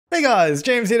Hey guys,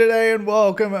 James here today and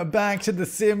welcome back to The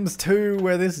Sims 2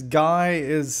 where this guy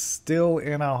is still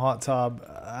in a hot tub.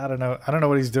 I don't know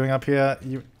what he's doing up here.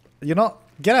 You're not,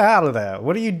 get out of there.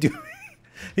 What are you doing?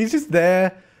 He's just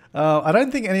there. I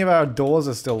don't think any of our doors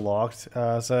are still locked.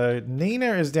 So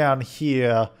Nina is down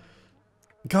here.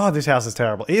 God, this house is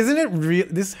terrible. Isn't it real?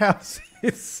 This house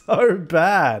is so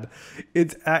bad.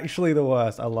 It's actually the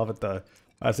worst. I love it though.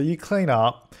 So you clean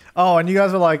up. Oh, and you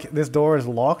guys are like, this door is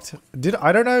locked.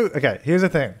 I don't know. Okay, here's the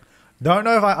thing. Don't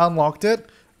know if I unlocked it,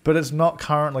 but it's not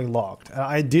currently locked.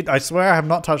 And I swear I have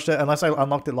not touched it unless I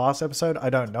unlocked it last episode.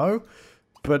 I don't know,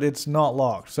 but it's not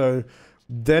locked. So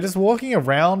they're just walking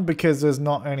around because there's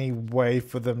not any way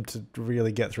for them to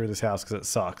really get through this house because it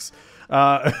sucks.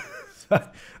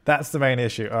 That's the main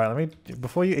issue. All right,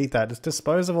 before you eat that, just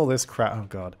dispose of all this crap. Oh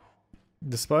God.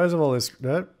 Dispose of all this.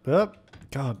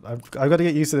 God, I've got to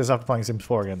get used to this after playing Sims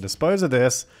 4 again. Dispose of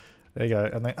this. There you go.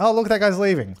 And then, oh, look, that guy's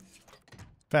leaving.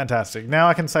 Fantastic. Now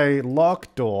I can say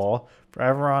lock door for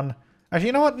everyone. Actually,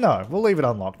 you know what? No, we'll leave it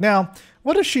unlocked. Now,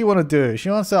 what does she want to do? She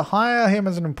wants to hire him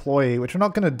as an employee, which we're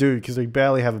not going to do because we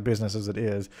barely have a business as it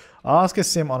is. Ask a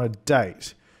sim on a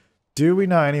date. Do we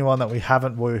know anyone that we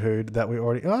haven't woohooed that we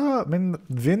already... Oh, I mean,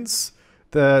 Vince,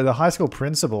 the high school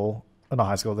principal... Oh, not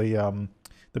high school, the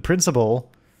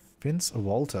principal... Vince or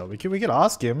Walter. We could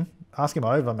ask him. Ask him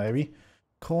over, maybe.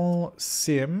 Call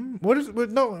Sim.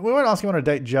 No, we won't ask him on a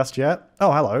date just yet.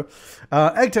 Oh, hello.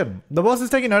 Egton. The boss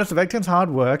is taking notice of Egton's hard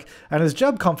work, and his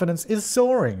job confidence is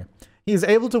soaring. He is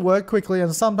able to work quickly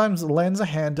and sometimes lends a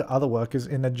hand to other workers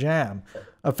in a jam.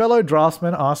 A fellow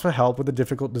draftsman asks for help with a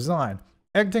difficult design.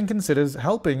 Egton considers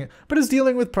helping, but is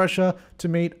dealing with pressure to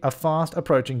meet a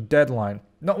fast-approaching deadline.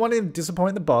 Not wanting to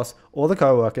disappoint the boss or the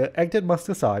co-worker, Egton must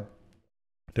decide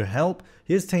to help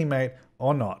his teammate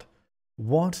or not.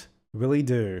 What will he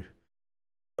do?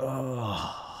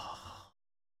 Oh,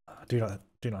 do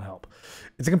not help.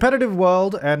 It's a competitive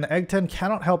world and Egton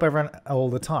cannot help everyone all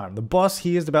the time. The boss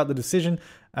hears about the decision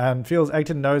and feels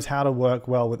Egton knows how to work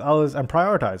well with others and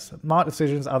prioritize. Smart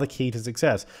decisions are the key to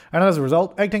success. And as a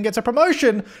result, Egton gets a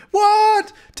promotion.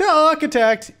 What? To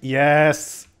architect.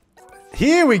 Yes.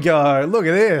 Here we go. Look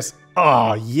at this.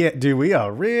 Oh, yeah, dude, we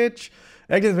are rich.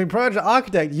 Egton's been promoted to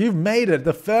architect. You've made it.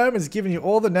 The firm has given you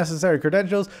all the necessary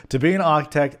credentials to be an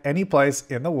architect any place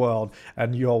in the world.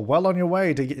 And you're well on your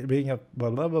way to being a...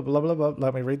 Blah, blah, blah, blah, blah, blah.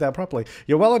 Let me read that properly.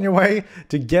 You're well on your way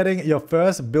to getting your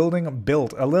first building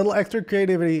built. A little extra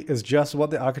creativity is just what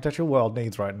the architectural world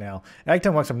needs right now.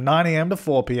 Egton works from 9 AM to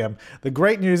 4 PM. The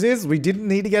great news is we didn't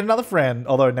need to get another friend.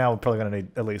 Although now we're probably going to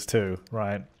need at least 2,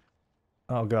 right?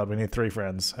 Oh God, we need 3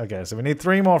 friends. Okay, so we need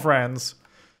 3 more friends.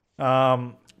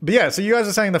 But yeah, so you guys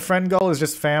are saying the friend goal is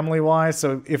just family-wise,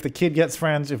 so if the kid gets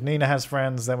friends, if Nina has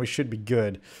friends, then we should be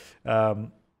good.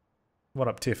 What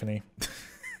up, Tiffany?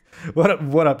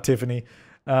 What up, Tiffany?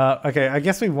 Okay, I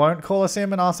guess we won't call us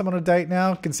in and ask him on a date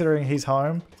now, considering he's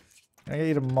home. I'm gonna get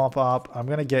you to mop up. I'm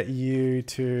gonna get you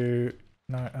to...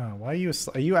 No, oh, why are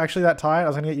you actually that tired? I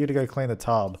was gonna get you to go clean the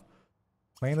tub.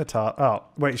 Clean the tub. Oh,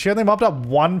 wait, she only mopped up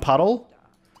 1 puddle?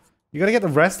 You gotta get the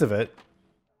rest of it.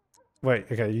 Wait,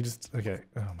 okay, you just... Okay.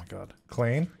 Oh my God.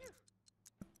 Clean.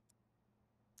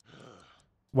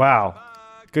 Wow.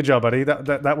 Good job, buddy.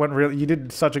 That went really... You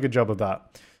did such a good job of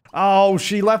that. Oh,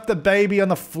 she left the baby on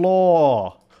the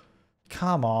floor.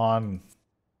 Come on.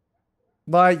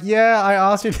 Like, yeah, I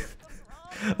asked you...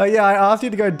 Like, yeah, I asked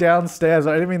you to go downstairs.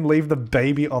 I didn't even leave the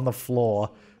baby on the floor.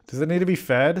 Does it need to be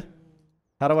fed?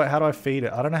 How do I feed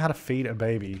it? I don't know how to feed a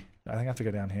baby. I think I have to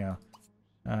go down here.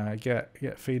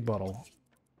 Get feed bottle.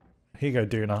 Here you go,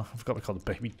 Duna. I forgot we called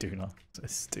the baby Duna. So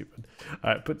stupid.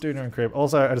 Alright, put Duna in crib.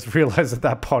 Also, I just realized that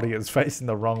that potty is facing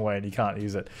the wrong way and you can't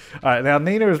use it. Alright, now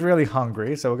Nina is really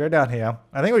hungry, so we'll go down here.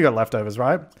 I think we got leftovers,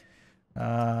 right?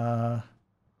 Or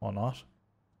not.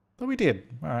 But we did.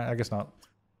 Alright, I guess not.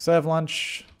 Serve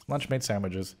lunch. Lunch meat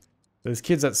sandwiches. There's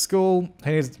kids at school.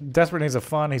 He desperate needs of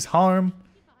fun. He's home.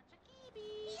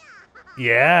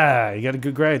 Yeah, you got a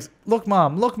good grades. Look,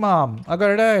 Mom. Look, Mom. I got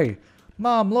an A.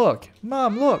 Mom, look.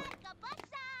 Mom, look.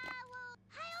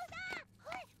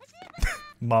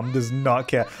 Mom does not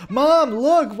care. Mom,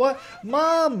 look! What?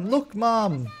 Mom! Look,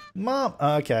 Mom! Mom!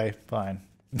 Okay, fine.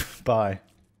 Bye.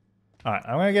 Alright,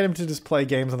 I'm gonna get him to just play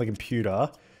games on the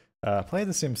computer. Play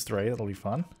The Sims 3, that'll be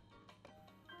fun.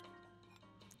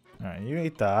 Alright, you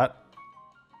eat that.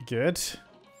 Good.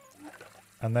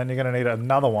 And then you're gonna need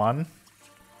another one.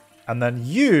 And then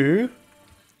you...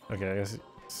 Okay, I guess you're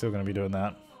still gonna be doing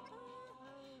that.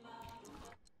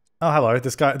 Oh, hello.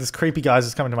 This creepy guy's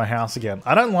just coming to my house again.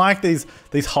 I don't like these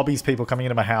hobbies people coming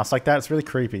into my house like that. It's really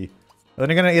creepy. And then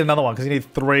you're going to eat another one because you need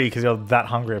 3 because you're that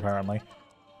hungry apparently.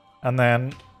 And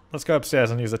then Let's go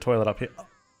upstairs and use the toilet up here.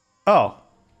 Oh.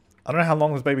 I don't know how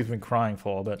long this baby's been crying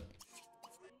for, but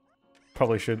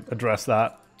probably should address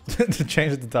that. To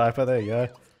change the diaper. There you go.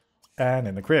 And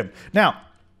in the crib. Now,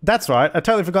 that's right. I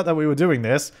totally forgot that we were doing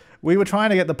this. We were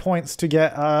trying to get the points to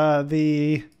get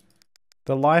the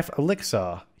life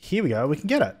elixir. Here we go. We can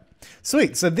get it.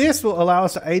 Sweet. So this will allow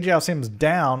us to age our Sims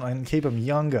down and keep them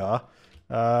younger.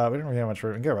 We don't really have much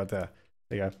room. We can go right there.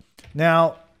 There you go.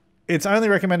 Now, it's only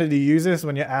recommended to use this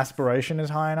when your aspiration is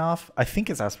high enough. I think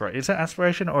it's aspiration. Is it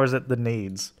aspiration or is it the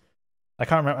needs? I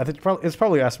can't remember. I think it's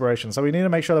probably aspiration. So we need to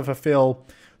make sure to fulfill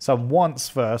some wants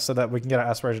first so that we can get our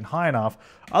aspiration high enough.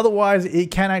 Otherwise,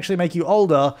 it can actually make you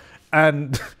older,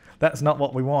 and that's not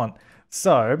what we want.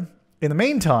 So, in the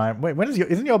meantime, wait,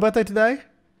 isn't your birthday today?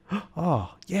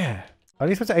 Oh, yeah. Are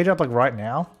you supposed to age up like right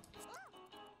now?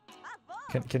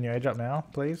 Can you age up now,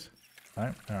 please?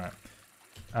 No?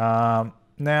 Alright.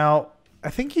 Now, I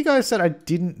think you guys said I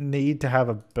didn't need to have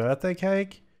a birthday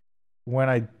cake when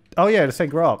I... Oh yeah, to say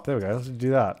grow up. There we go. Let's do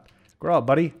that. Grow up,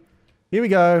 buddy. Here we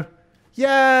go.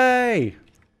 Yay!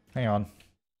 Hang on.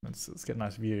 Let's get a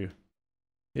nice view.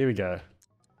 Here we go.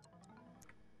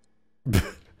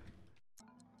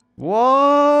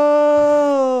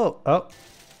 Whoa! Oh.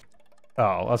 Oh,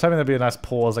 I was hoping there'd be a nice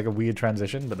pause, like a weird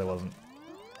transition, but there wasn't.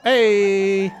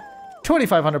 Hey!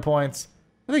 2,500 points.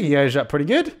 I think he aged up pretty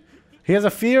good. He has a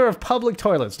fear of public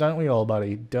toilets, don't we all,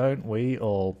 buddy? Don't we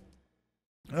all?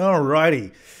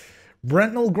 Alrighty.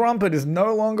 Brentnall Grumpet is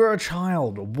no longer a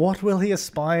child. What will he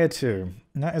aspire to?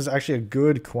 That is actually a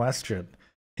good question.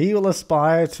 He will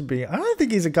aspire to be... I don't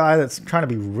think he's a guy that's trying to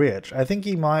be rich. I think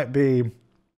he might be...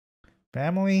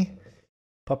 family,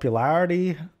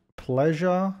 popularity,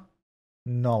 pleasure,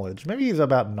 knowledge. Maybe he's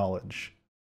about knowledge.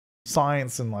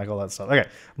 Science and like all that stuff. Okay,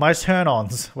 my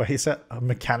turn-ons, where he said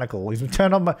mechanical. He's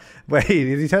turned on by... Wait,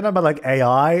 is he turned on by like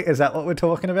AI? Is that what we're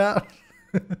talking about?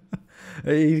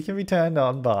 He can be turned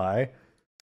on by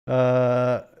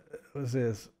what's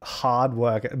this? Hard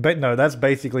work. But no, that's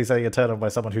basically saying you're turned on by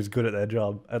someone who's good at their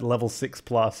job at level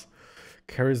 6+.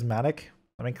 Charismatic.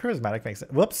 I mean, charismatic makes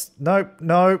sense. Whoops. No.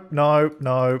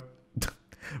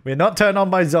 We're not turned on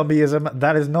by zombieism.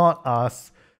 That is not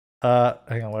us.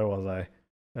 Hang on, where was I?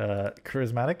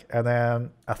 Charismatic. And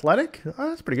then athletic. Oh,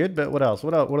 that's pretty good. But what else?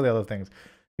 What are the other things?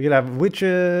 You could have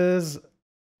witches,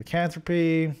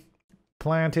 lycanthropy,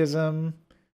 plantism,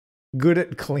 good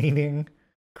at cleaning,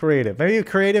 creative. Maybe a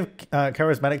creative,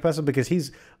 charismatic person because he's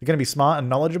going to be smart and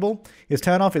knowledgeable. His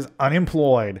turn-off is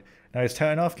unemployed. Now his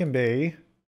turn-off can be...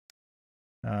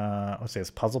 what's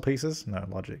this? Puzzle pieces? No,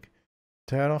 logic.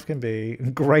 Turn-off can be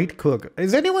great cook.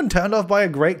 Is anyone turned off by a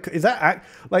great cook? Is that...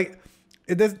 like...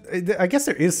 I guess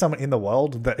there is someone in the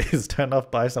world that is turned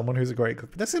off by someone who's a great cook.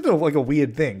 But that seems like a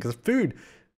weird thing because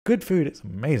good food is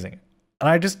amazing. And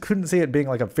I just couldn't see it being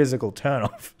like a physical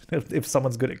turn-off if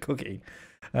someone's good at cooking.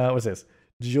 What's this?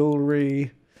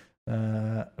 Jewelry,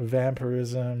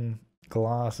 vampirism,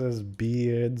 glasses,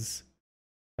 beards,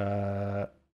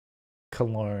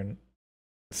 cologne,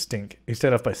 stink. He's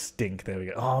turned off by stink. There we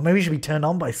go. Oh, maybe he should be turned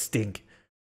on by stink.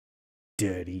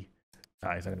 Dirty.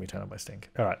 Ah, he's not going to be turned on by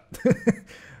stink. All right.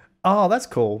 Oh, that's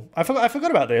cool. I forgot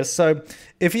about this. So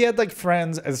if he had like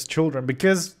friends as children,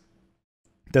 because...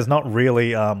 there's not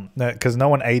really, because no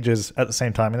one ages at the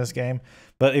same time in this game.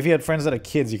 But if you had friends that are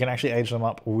kids, you can actually age them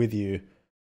up with you.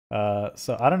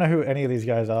 So I don't know who any of these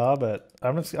guys are, but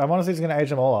I'm honestly just going to age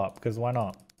them all up, because why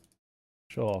not?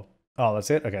 Sure. Oh, that's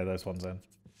it? Okay, those ones then.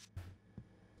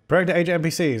 Break to age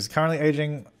NPCs. Currently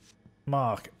aging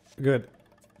Mark. Good.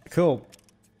 Cool.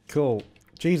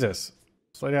 Jesus.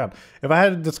 Slow down. If I had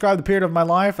to describe the period of my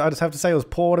life, I just have to say it was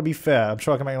poor to be fair. I'm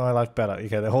sure I can make my life better. Okay,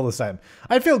 they're all the same.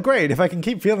 I'd feel great if I can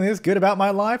keep feeling this good about my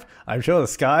life. I'm sure the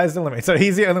sky's the limit. So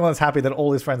he's the only one that's happy that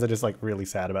all his friends are just like really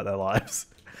sad about their lives.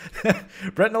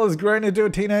 Brentnall has grown into a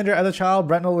teenager as a child.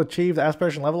 Brentnall achieved the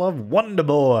aspiration level of Wonder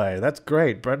Boy. That's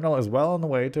great. Brentnall is well on the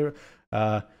way to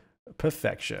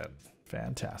perfection.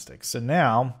 Fantastic. So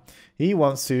now he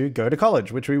wants to go to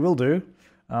college, which we will do.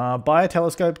 Buy a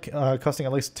telescope costing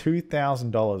at least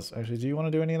 $2,000. Actually, do you want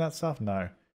to do any of that stuff? No.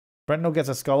 Brentnall gets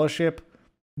a scholarship.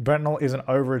 Brentnall is an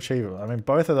overachiever. I mean,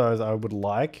 both of those I would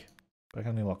like. I can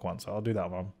only lock one, so I'll do that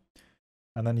one.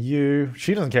 And then you...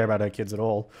 she doesn't care about her kids at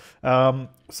all.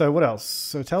 So what else?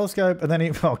 So telescope, and then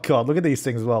he... oh god, look at these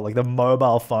things as well. Like the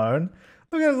mobile phone.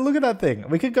 Look at that thing.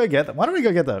 We could go get that. Why don't we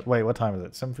go get that? Wait, what time is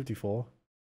it? 7:54?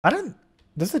 I don't...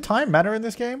 does the time matter in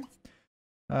this game?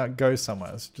 Go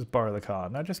somewhere. Let's just borrow the car.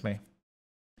 No, just me.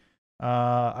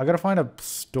 I gotta find a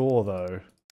store though.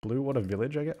 Blue Water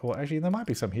Village, I guess. Well, actually, there might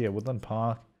be some here. Woodland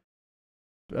Park.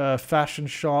 Fashion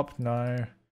shop. No.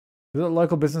 Is it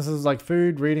local businesses like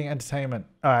food, reading, entertainment?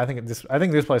 Oh, I think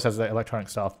this place has the electronic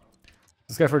stuff.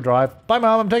 Let's go for a drive. Bye,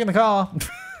 Mom. I'm taking the car.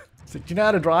 So, do you know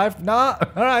how to drive? Nah.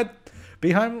 All right.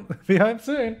 Be home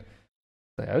soon.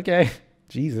 Okay.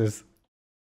 Jesus.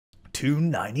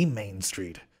 290 Main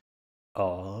Street.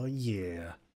 Oh,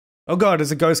 yeah. Oh, God.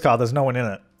 It's a ghost car. There's no one in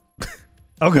it.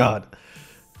 Oh, God.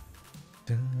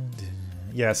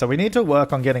 Yeah, so we need to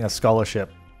work on getting a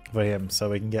scholarship for him so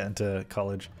we can get into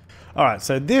college. Alright,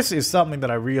 so this is something that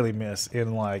I really miss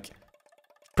in, like,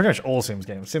 pretty much all Sims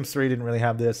games. Sims 3 didn't really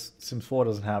have this. Sims 4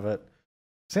 doesn't have it.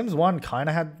 Sims 1 kind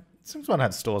of had... Sims 1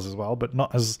 had stores as well, but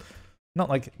not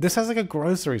like... This has, like, a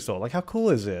grocery store. Like, how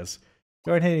cool is this?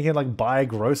 Go in here and you can, like, buy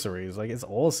groceries. Like, it's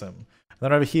awesome. And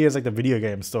then over here is, like, the video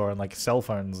game store and, like, cell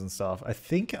phones and stuff. I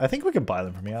think we can buy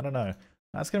them from here. I don't know.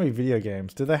 That's gonna be video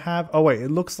games. Do they have... Oh, wait.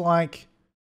 It looks like...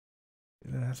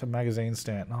 That's a magazine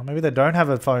stand. Oh, maybe they don't have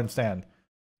a phone stand.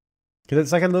 Because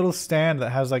it's like a little stand that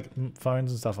has like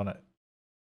phones and stuff on it.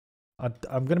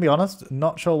 I'm going to be honest,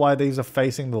 not sure why these are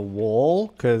facing the wall,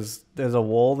 because there's a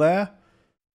wall there.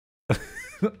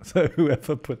 So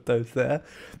whoever put those there,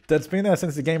 that's been there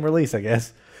since the game release, I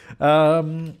guess. Yeah,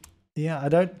 I'm going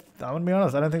to be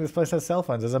honest, I don't think this place has cell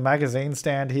phones. There's a magazine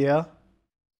stand here,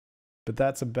 but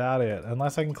that's about it.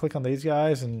 Unless I can click on these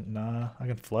guys, and nah, I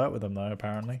can flirt with them though,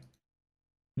 apparently.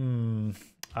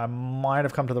 I might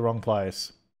have come to the wrong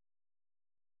place.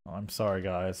 Oh, I'm sorry,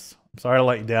 guys. I'm sorry to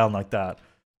let you down like that.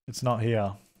 It's not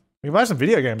here. We can buy some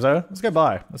video games, though. Let's go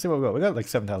buy. Let's see what we got. We got like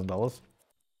 $7,000.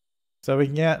 So we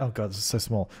can get... Oh, God, this is so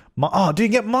small. Oh,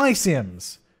 dude, get My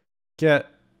Sims. Get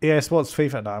EA Sports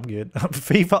FIFA. No, I'm good.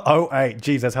 FIFA 08.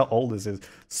 Jeez, that's how old this is.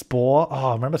 Spore.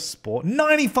 Oh, remember Spore?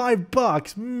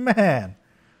 $95, man.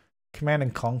 Command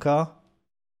and Conquer.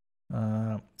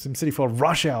 SimCity 4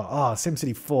 Rush Hour. Oh,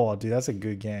 SimCity 4. Dude, that's a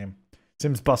good game.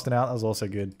 Sims Busting Out. That was also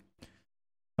good.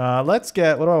 Let's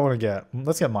get... What do I want to get?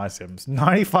 Let's get My Sims.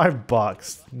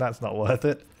 $95. That's not worth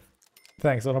it.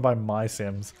 Thanks. I want to buy My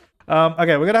Sims.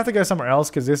 Okay, we're going to have to go somewhere else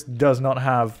because this does not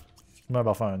have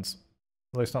mobile phones.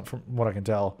 At least not from what I can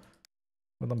tell.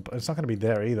 It's not going to be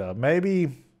there either.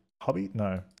 Maybe... Hobby?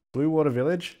 No. Blue Water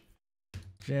Village?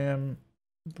 Gym...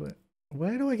 But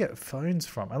where do I get phones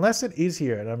from? Unless it is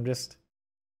here and I just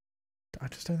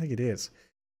don't think it is.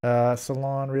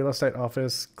 Salon, real estate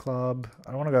office, club.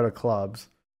 I want to go to clubs.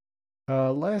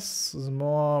 Less is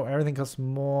more. Everything costs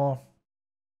more.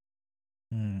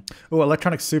 Oh,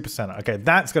 electronic supercenter. Okay,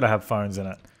 that's got to have phones in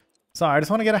it. Sorry, I just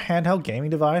want to get a handheld gaming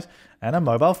device and a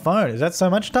mobile phone. Is that so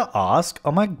much to ask?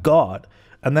 Oh my God.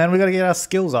 And then we got to get our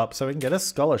skills up so we can get a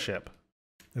scholarship.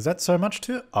 Is that so much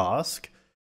to ask?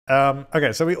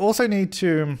 Okay, so we also need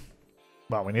to...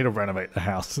 Well, we need to renovate the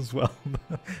house as well.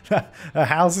 The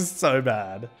house is so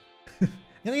bad.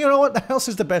 You know what? The house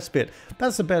is the best bit.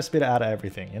 That's the best bit out of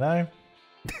everything, you know?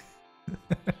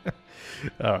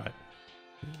 Alright.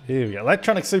 Here we go.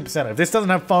 Electronic Supercenter. If this doesn't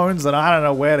have phones, then I don't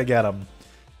know where to get them.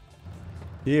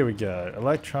 Here we go.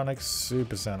 Electronic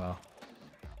Supercenter.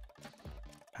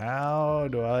 How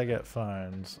do I get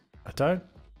phones? To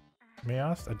be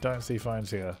honest, I don't see phones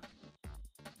here.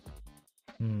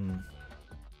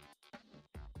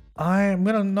 I'm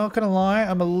not gonna lie,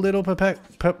 I'm a little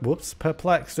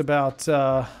perplexed about,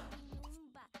 because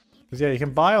yeah, you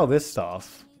can buy all this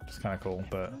stuff, which is kind of cool,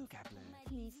 but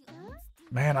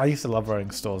man, I used to love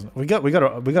running stores. We got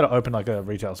to open like a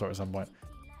retail store at some point.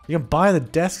 You can buy the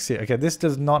desks here. Okay, this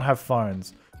does not have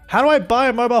phones. How do I buy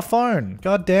a mobile phone?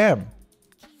 God damn.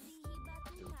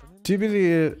 Too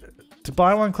busy to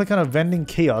buy one. Click on a vending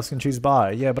kiosk and choose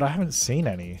buy. Yeah, but I haven't seen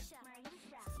any.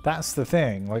 That's the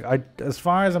thing. Like, as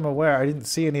far as I'm aware, I didn't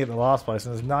see any at the last place,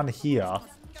 and there's none here. I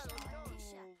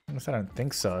guess I don't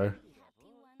think so.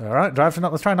 All right,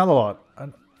 let's try another lot.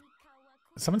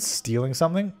 Is someone stealing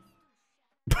something?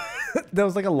 There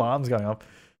was like alarms going off.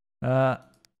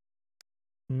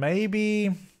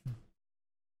 Maybe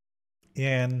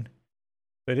in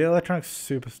the electronics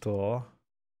superstore,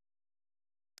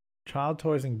 child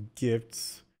toys and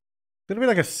gifts. It's gonna be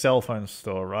like a cell phone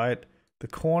store, right? The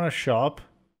corner shop.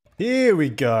 Here we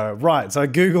go. Right, so I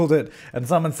googled it and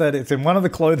someone said it's in one of the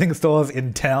clothing stores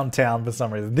in town for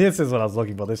some reason. This is what I was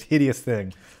looking for, this hideous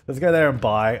thing. Let's go there and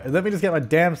buy. Let me just get my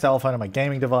damn cell phone and my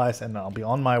gaming device and I'll be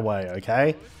on my way,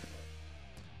 okay?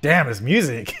 Damn, it's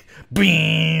music.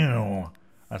 Bam! Alright,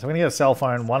 so we're gonna get a cell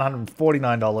phone,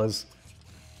 $149.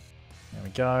 There we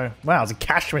go. Wow, it's a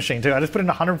cash machine too. I just put in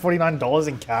 $149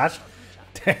 in cash.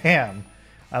 Damn.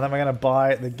 And then we're gonna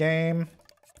buy the game.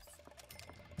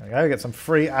 There we go, get some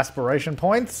free aspiration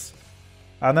points.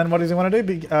 And then what does he want to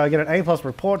do? Get an A+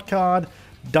 report card.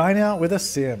 Dine out with a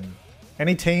sim.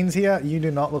 Any teens here? You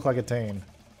do not look like a teen.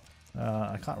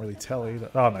 I can't really tell either.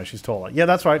 Oh no, she's taller. Yeah,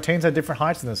 that's right. Teens had different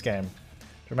heights in this game.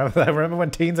 Remember that? Remember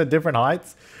when teens had different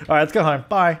heights? All right, let's go home.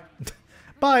 Bye.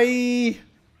 Bye.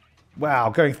 Wow,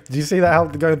 do you see that? How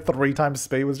going 3 times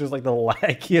speed was just like the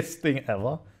laggiest thing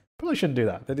ever. Probably shouldn't do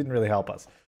that. That didn't really help us.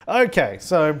 Okay,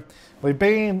 so we've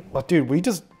been, like, dude,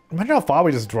 imagine how far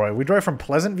we just drove. We drove from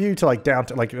Pleasant View to like down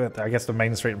to like, I guess the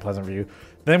main street in Pleasant View.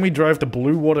 Then we drove to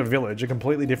Blue Water Village, a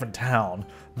completely different town.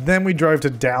 Then we drove to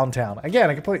downtown. Again,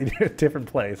 a completely different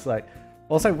place. Like,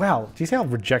 also, wow, do you see how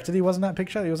rejected he was in that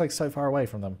picture? He was like so far away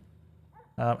from them.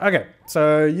 Okay,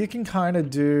 so you can kind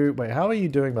of do, wait, how are you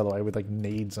doing by the way with like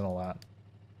needs and all that?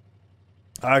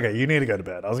 Okay, you need to go to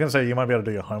bed. I was gonna say you might be able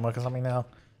to do your homework or something now,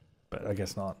 but I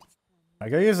guess not. I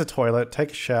go use the toilet,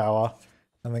 take a shower,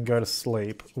 and then go to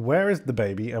sleep. Where is the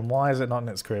baby, and why is it not in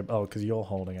its crib? Oh, because you're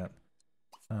holding it.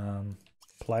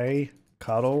 Play,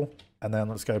 cuddle, and then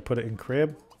let's go put it in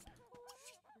crib.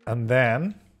 And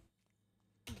then,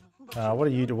 what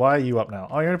are you? Why are you up now?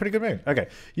 Oh, you're in a pretty good mood. Okay,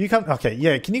 you come. Okay,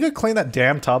 yeah. Can you go clean that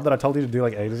damn tub that I told you to do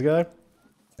like ages ago?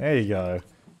 There you go.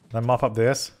 Then mop up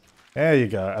this. There you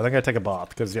go. And then go take a bath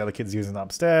because the other kid's using it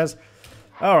upstairs.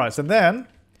 All right. So then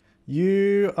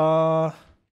you are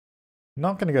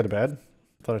not going to go to bed.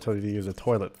 Thought I told you to use the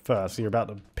toilet first. So you're about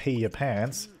to pee your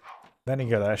pants. Then you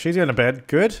go there. She's going to bed.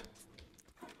 Good.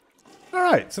 All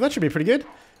right. So that should be pretty good.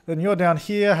 Then you're down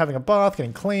here having a bath,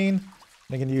 getting clean.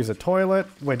 You can use a toilet.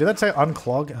 Wait, did that say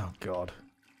unclog? Oh, God.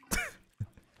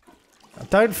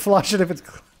 Don't flush it if it's...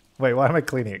 Wait, why am I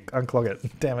cleaning it? Unclog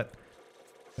it. Damn it.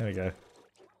 There we go.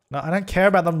 No, I don't care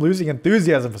about them losing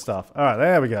enthusiasm for stuff. All right,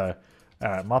 there we go.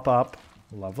 All right, mop up.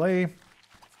 Lovely.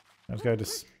 Let's go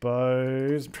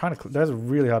dispose. I'm trying to... Those are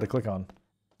really hard to click on.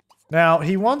 Now,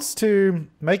 he wants to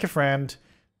make a friend,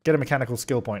 get a mechanical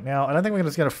skill point. Now, I don't think we're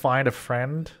just going to find a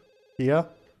friend here.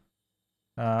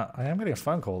 I am getting a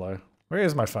phone call, though. Where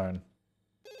is my phone?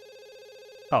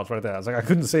 Oh, it's right there. I was like, I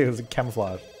couldn't see it. It was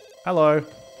camouflage. Hello.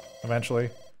 Eventually.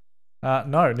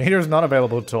 No, Nita is not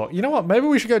available to talk. You know what? Maybe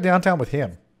we should go downtown with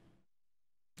him.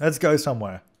 Let's go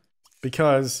somewhere.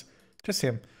 Because, just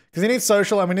him. Because he needs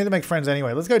social and we need to make friends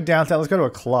anyway. Let's go downtown. Let's go to a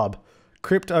club.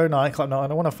 Crypto nightclub. No, I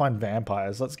don't want to find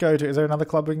vampires. Let's go to... Is there another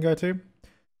club we can go to?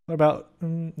 What about...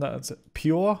 no, it's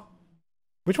Pure?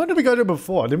 Which one did we go to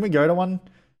before? Didn't we go to one?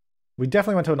 We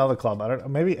definitely went to another club. I don't...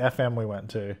 Maybe FM we went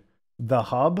to. The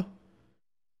Hub?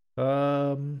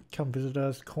 Come visit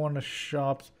us. Corner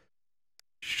shops.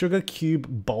 Sugar Cube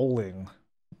Bowling.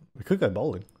 We could go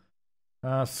bowling.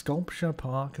 Sculpture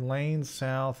Park. Lane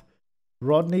South.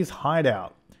 Rodney's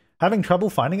Hideout. Having trouble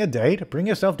finding a date? Bring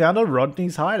yourself down to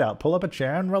Rodney's Hideout. Pull up a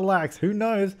chair and relax. Who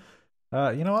knows?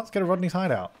 You know what? Let's go to Rodney's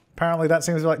Hideout. Apparently that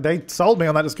seems like... They sold me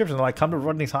on that description. They're like, come to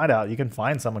Rodney's Hideout. You can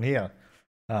find someone here.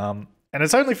 And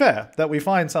it's only fair that we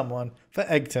find someone for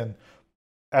Eggton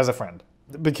as a friend.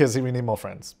 Because we need more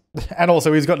friends. And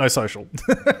also he's got no social.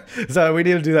 So we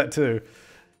need to do that too.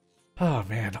 Oh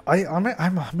man,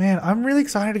 I'm really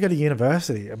excited to go to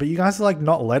university, but you guys are like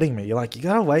not letting me. You're like, you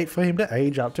gotta wait for him to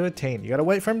age up to a teen. You gotta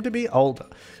wait for him to be older,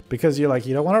 because you're like,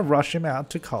 you don't want to rush him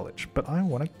out to college. But I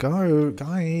want to go,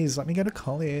 guys. Let me go to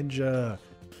college.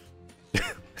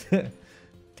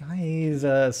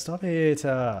 Guys, stop it.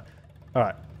 All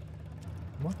right.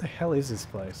 What the hell is this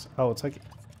place? Oh, it's like,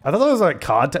 I thought it was like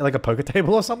like a poker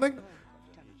table or something.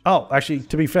 Oh, actually,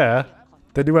 to be fair.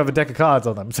 They do have a deck of cards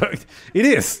on them, so it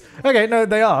is. Okay, no,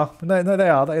 they are. No, they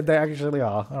are. They actually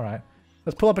are. All right.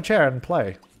 Let's pull up a chair and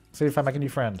play. See if I make a new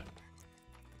friend.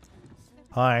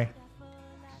 Hi.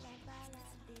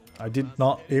 I did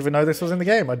not even know this was in the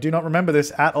game. I do not remember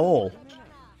this at all.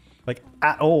 Like,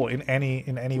 at all in any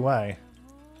way.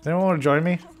 Does anyone want to join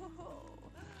me?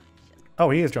 Oh,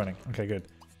 he is joining. Okay, good.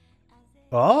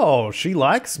 Oh, she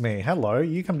likes me. Hello.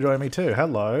 You come join me too.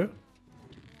 Hello.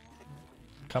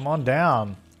 Come on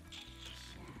down.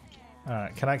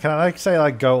 Alright, can I like say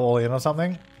like go all in or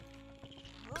something?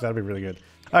 Because that'd be really good.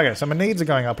 Okay, so my needs are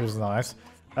going up, which is nice.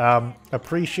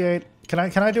 Appreciate. Can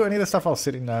I do any of the stuff while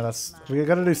sitting? No, we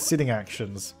gotta do sitting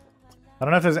actions. I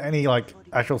don't know if there's any like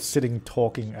actual sitting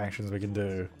talking actions we can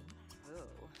do.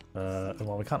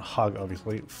 Well, we can't hug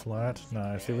obviously. Flirt?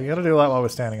 No, see, we gotta do that while we're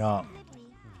standing up.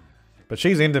 But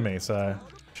she's into me, so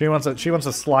she wants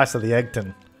a slice of the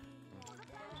Eggton.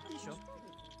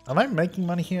 Am I making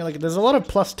money here? Like, there's a lot of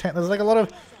plus 10. There's like a lot of...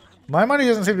 My money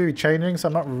doesn't seem to be changing, so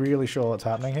I'm not really sure what's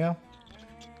happening here.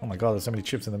 Oh my god, there's so many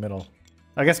chips in the middle.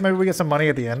 I guess maybe we get some money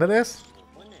at the end of this?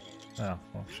 Oh,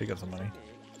 well, she got some money.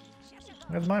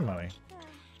 Where's my money?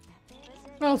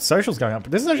 Well, social's going up.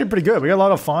 This is actually pretty good. We got a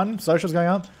lot of fun. Social's going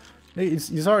up. You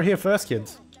saw it here first,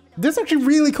 kids. This is actually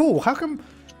really cool. How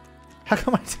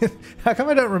How come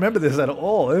I don't remember this at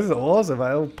all? This is awesome. A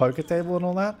little poker table and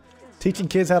all that. Teaching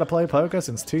kids how to play poker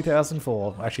since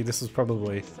 2004. Actually, this is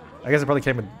probably... I guess it probably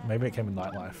came in... Maybe it came in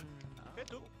Nightlife.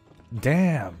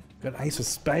 Damn. Got an ace of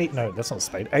spade. No, that's not a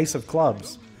spade. Ace of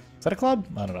clubs. Is that a club?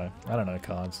 I don't know. I don't know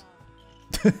cards.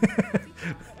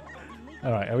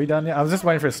 Alright, are we done yet? I was just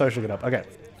waiting for a social get up. Okay.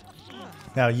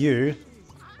 Now you...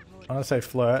 I'm gonna say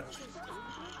flirt.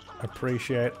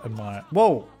 Appreciate, admire.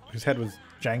 Whoa! His head was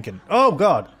janking. Oh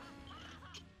god!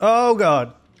 Oh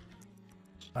god!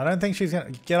 I don't think she's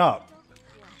gonna... Get up.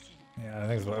 Yeah, I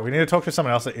think so. We need to talk to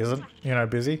someone else that isn't, you know,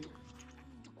 busy.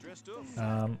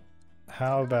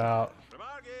 How about...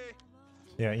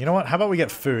 Yeah, you know what? How about we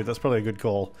get food? That's probably a good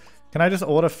call. Can I just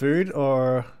order food,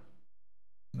 or...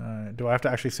 No, do I have to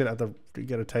actually sit at the...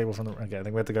 Get a table from the... Okay, I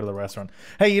think we have to go to the restaurant.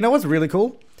 Hey, you know what's really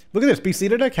cool? Look at this. Be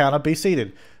seated at a counter, be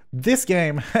seated. This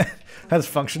game has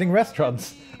functioning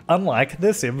restaurants, unlike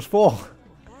The Sims 4.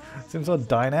 Sims 4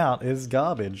 Dine Out is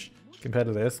garbage compared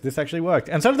to this. This actually worked.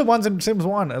 And so did the ones in Sims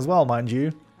 1 as well, mind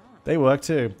you. They work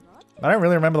too. I don't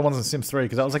really remember the ones in Sims 3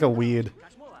 because that was like a weird...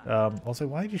 also,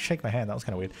 why did you shake my hand? That was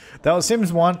kind of weird. That was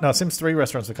Sims 1... No, Sims 3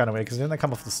 restaurants were kind of weird because didn't they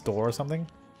come off the store or something?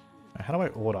 How do I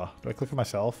order? Do I click on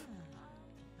myself?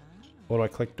 Or do I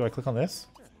click... Do I click on this?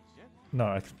 No,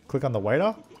 I click on the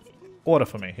waiter? Order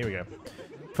for me. Here we go.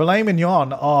 Filet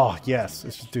mignon. Oh, yes.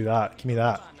 Let's just do that. Give me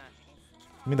that.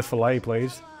 Give me the filet,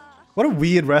 please. What a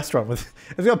weird restaurant with...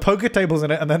 It's got poker tables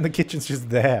in it and then the kitchen's just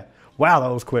there. Wow, that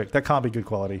was quick. That can't be good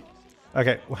quality.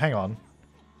 Okay, well, hang on.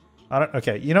 I don't...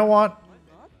 Okay, you know what?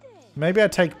 Maybe I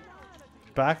take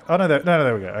back... Oh, no,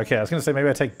 there we go. Okay, I was going to say maybe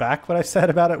I take back what I said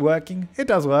about it working. It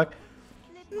does work.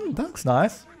 That looks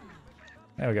nice.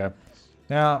 There we go.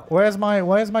 Now, where's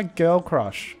my girl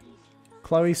crush?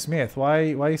 Chloe Smith.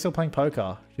 Why are you still playing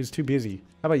poker? She's too busy.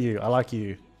 How about you? I like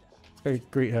you. Let's go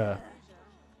greet her.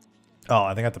 Oh,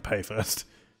 I think I have to pay first.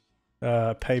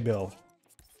 Pay bill.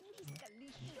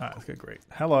 Alright, let's go greet.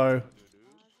 Hello.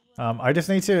 I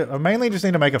mainly just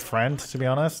need to make a friend, to be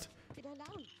honest.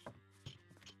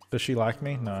 Does she like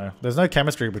me? No. There's no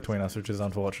chemistry between us, which is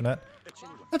unfortunate.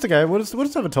 That's okay. We'll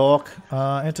just have a talk.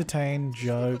 Entertain,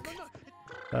 joke,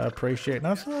 appreciate.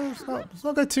 No, let's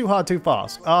not go too hard, too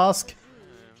fast. Ask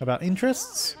about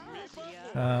interests.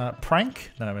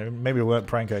 Prank? No, maybe we won't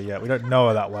prank her yet. We don't know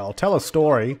her that well. Tell a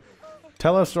story.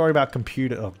 Tell her a story about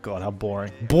computer. Oh god, how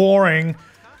boring. Boring!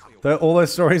 All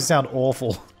those stories sound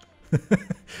awful.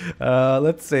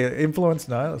 Let's see. Influence?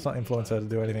 No, let's not influence her to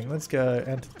do anything. Let's go.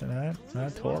 No,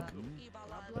 talk.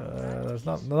 There's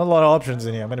not a lot of options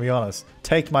in here, I'm going to be honest.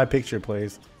 Take my picture,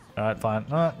 please. Alright, fine.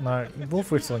 No.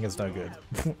 Wolf whistling is no good.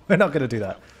 We're not going to do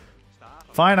that.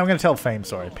 Fine, I'm going to tell fame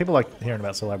story. People like hearing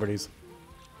about celebrities.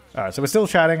 Alright, so we're still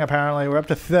chatting, apparently. We're up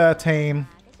to 13.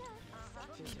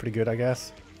 It's pretty good, I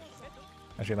guess.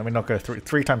 Actually, let me not go through.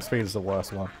 3 times speed is the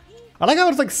worst one. I like how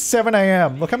it's like 7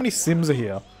 AM. Look how many Sims are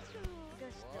here.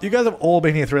 You guys have all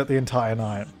been here throughout the entire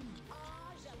night.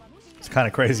 It's kind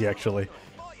of crazy, actually.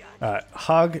 Alright,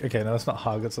 hug. Okay, no, that's not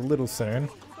hug. That's a little soon.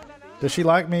 Does she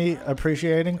like me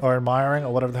appreciating or admiring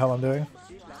or whatever the hell I'm doing?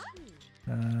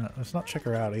 Let's not check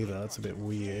her out either. That's a bit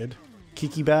weird.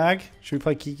 Kiki bag? Should we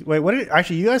play Kiki? Wait, what did...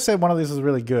 Actually, you guys said one of these was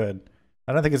really good.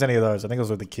 I don't think it's any of those. I think it was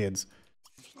with the kids.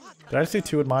 Did I just do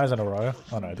 2 admires in a row?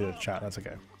 Oh no, I did a chat. That's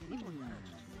okay.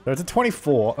 So it's a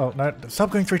 24. Oh, no. Stop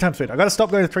going 3 times speed. I gotta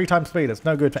stop going 3 times speed. It's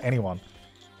no good for anyone.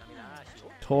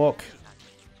 Talk.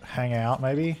 Hang out,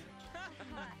 maybe?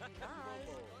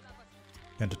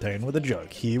 Entertain with a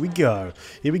joke. Here we go.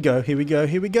 Here we go. Here we go.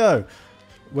 Here we go.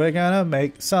 We're gonna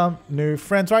make some new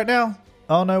friends right now.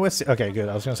 Oh no, we're... Okay, good.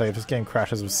 I was gonna say if this game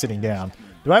crashes, we're sitting down.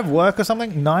 Do I have work or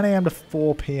something? 9 AM to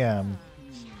 4 PM.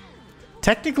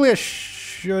 Technically, I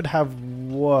should have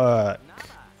work.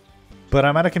 But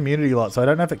I'm at a community lot, so I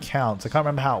don't know if it counts. I can't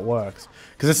remember how it works.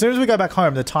 Because as soon as we go back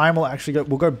home, the time will actually go...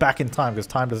 We'll go back in time, because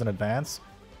time doesn't advance.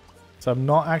 So I'm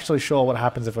not actually sure what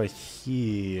happens if we're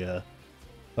here.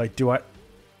 Like, do I...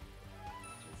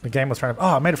 The game was trying to...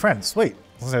 Oh, I made a friend. Sweet.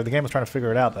 So the game was trying to figure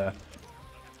it out there.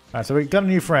 Alright, so we got a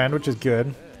new friend, which is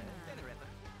good.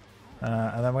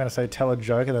 And then we're going to say, tell a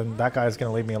joke, and then that guy's going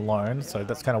to leave me alone. So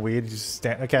that's kind of weird. You just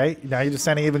stand... Okay, now you're just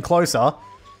standing even closer.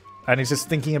 And he's just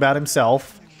thinking about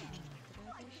himself.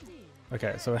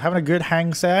 Okay, so we're having a good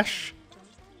hang sesh.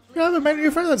 You haven't made a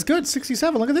new friend. That's good.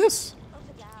 67. Look at this.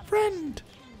 Friend.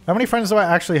 How many friends do I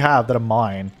actually have that are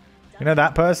mine? We know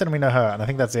that person and we know her. And I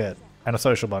think that's it. And a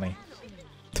social bunny.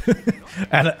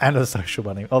 and a social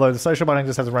bunny. Although the social bunny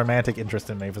just has a romantic interest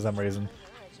in me for some reason.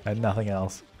 And nothing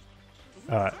else.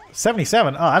 Alright.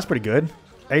 77. Oh, that's pretty good.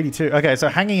 82. Okay, so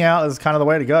hanging out is kind of the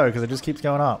way to go because it just keeps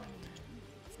going up.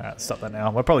 Alright, stop that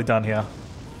now. We're probably done here.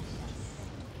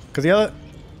 Because the other...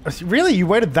 Really? You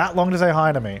waited that long to say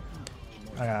hi to me?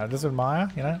 This is Maya,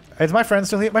 you know? Is my friend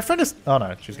still here? My friend is... Oh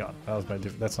no, she's gone.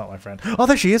 That's not my friend. Oh,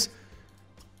 there she is!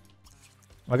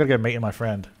 I gotta go meet my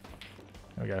friend.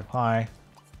 There we go. Hi.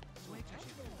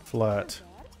 Flirt.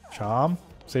 Charm?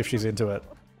 See if she's into it.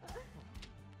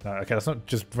 No, okay, let's not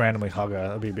just randomly hug her.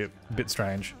 That'd be a bit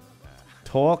strange.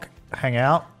 Talk. Hang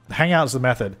out. Hang out is the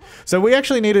method. So we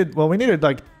actually needed... Well, we needed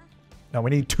like... No,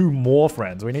 we need 2 more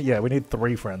friends. We need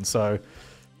 3 friends. So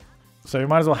we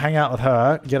might as well hang out with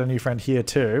her. Get a new friend here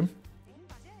too.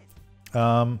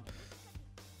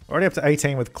 Already up to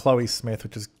 18 with Chloe Smith,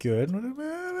 which is good. A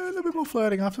little bit more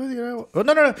flirting after, you know. Oh,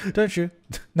 no, don't you?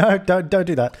 No, don't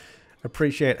do that.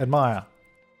 Appreciate, admire.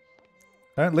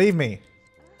 Don't leave me.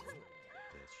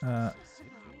 Okay,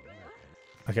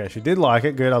 she did like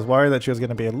it. Good. I was worried that she was going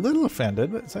to be a little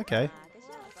offended, but it's okay.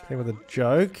 Okay, with a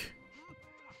joke.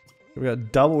 We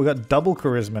got double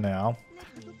charisma now.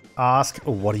 Ask,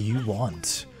 what do you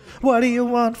want? What do you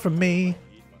want from me?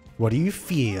 What do you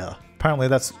fear? Apparently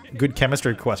that's good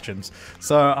chemistry questions.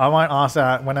 So I might ask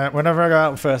that whenever I go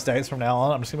out on first dates from now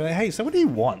on. I'm just gonna be like, hey, so what do you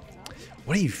want?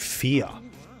 What do you fear?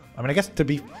 I mean, I guess to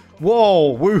be...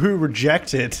 Whoa, woohoo,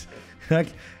 rejected. Like,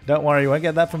 don't worry, you won't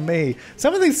get that from me.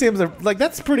 Some of these sims are, like,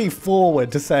 that's pretty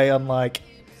forward to say on, like,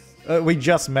 we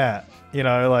just met. You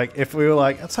know, like, if we were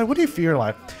like, so what do you fear in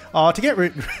life? Oh, to get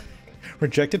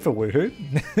rejected for woohoo?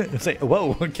 It's like,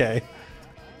 whoa, okay.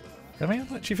 I mean,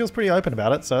 she feels pretty open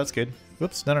about it, so that's good.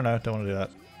 Whoops, no, don't want to do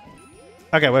that.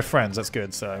 Okay, we're friends, that's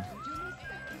good, so.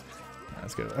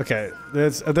 That's good. Okay,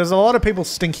 there's a lot of people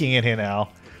stinking in here now.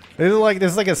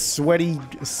 There's like a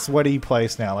sweaty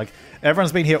place now. Like,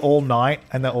 everyone's been here all night,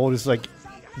 and they're all just, like,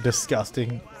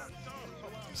 disgusting.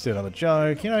 Let's do another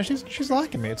joke. You know, she's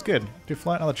liking me. It's good. Do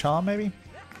flirt another charm, maybe?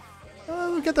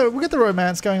 We'll get the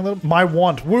romance going a little. My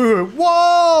want. Woo!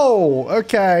 Whoa!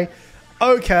 Okay.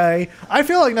 Okay. I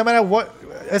feel like no matter what...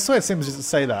 I swear Sims just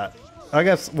say that. I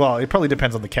guess, well, it probably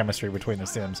depends on the chemistry between the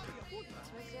Sims.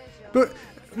 But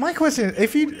my question is,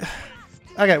 if you...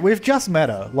 Okay, we've just met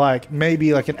her, like,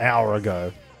 maybe like an hour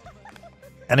ago.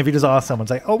 And if you just ask someone,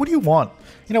 say, oh, what do you want?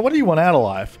 You know, what do you want out of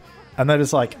life? And they're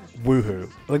just like, woohoo.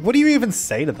 Like, what do you even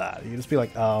say to that? You just be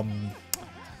like, it's a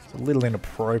little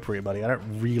inappropriate, buddy. I don't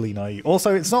really know you.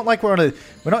 Also, it's not like we're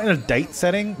not in a date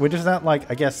setting. We're just not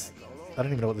like, I guess, I don't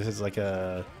even know what this is, like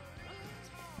a,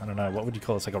 I don't know, what would you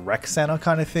call it? It's like a rec center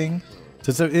kind of thing.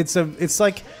 So it's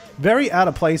like very out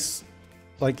of place,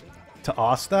 like, to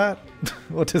ask that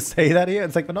or to say that here.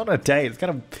 It's like, we're not on a date. It's kind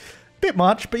of a bit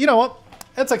much, but you know what?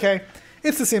 It's okay.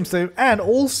 It's The Sims 2, and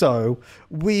also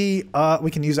we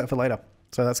can use that for later,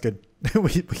 so that's good. we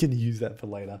can use that for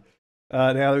later.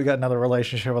 Now that we got another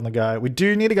relationship on the go, we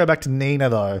do need to go back to Nina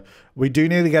though. We do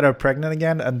need to get her pregnant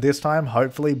again, and this time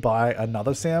hopefully by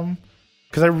another Sim,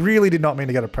 because I really did not mean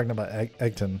to get her pregnant by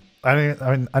Egton. I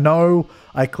mean, I know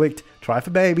I clicked try for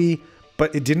baby,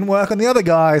 but it didn't work on the other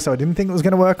guy, so I didn't think it was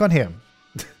going to work on him.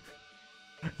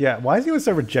 Yeah, why is he always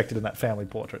so rejected in that family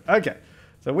portrait? Okay,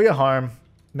 so we are home.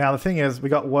 Now, the thing is, we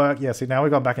got work. Yeah, see, now we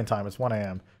got back in time. It's 1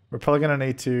 AM. We're probably going to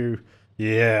need to...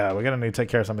 Yeah, we're going to need to take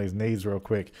care of some of these needs real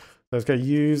quick. So let's go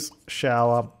use,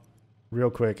 shower, real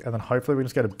quick, and then hopefully we can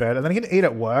just go to bed. And then you can eat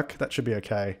at work. That should be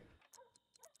okay.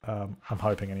 I'm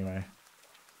hoping anyway.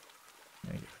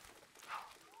 There you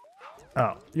go.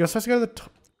 Oh, you're supposed to go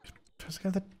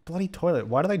to the bloody toilet.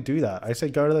 Why do they do that? I say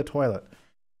go to the toilet.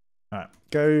 Alright,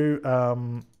 go...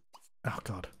 Oh,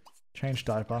 God. Change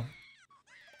diaper.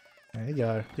 There you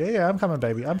go. Yeah, I'm coming,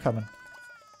 baby. I'm coming.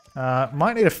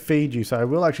 Might need to feed you, so I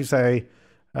will actually say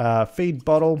feed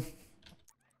bottle.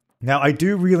 Now, I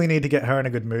do really need to get her in a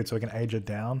good mood so I can age her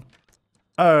down.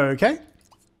 Okay.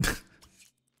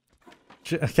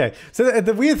 Okay. So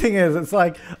the weird thing is, it's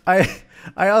like, I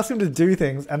asked him to do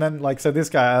things, and then, like, so this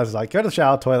guy, I was like, go to the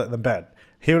shower, toilet, then bed.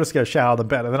 He'll just go shower, then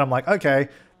bed. And then I'm like, okay,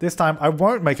 this time I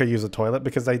won't make her use the toilet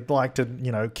because they like to,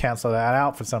 you know, cancel that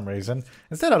out for some reason.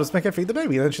 Instead, I'll just make her feed the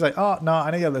baby. And then she's like, oh, no,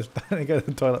 I need to go to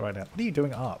the toilet right now. What are you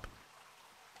doing up?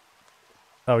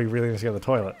 Oh, you really need to go to the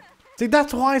toilet. See,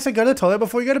 that's why I said go to the toilet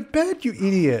before you go to bed, you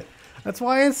idiot. That's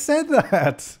why I said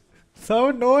that. So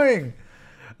annoying.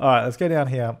 All right, let's go down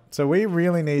here. So we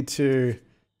really need to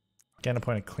get an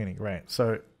appointed clinic, right?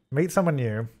 So meet someone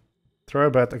new, throw a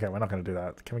birth. Okay, we're not going to do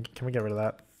that. Can we get rid of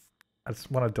that? I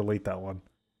just want to delete that one.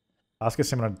 Ask a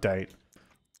sim on a date.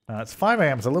 It's 5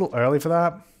 AM. It's a little early for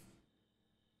that.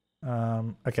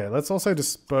 Okay, let's also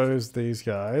dispose these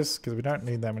guys because we don't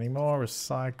need them anymore.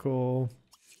 Recycle.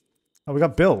 Oh, we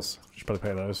got bills. Should probably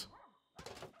pay those.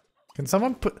 Can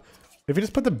someone put... If you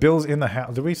just put the bills in the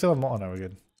house... Do we still have more? Oh, no, we're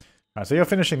good. Alright, so you're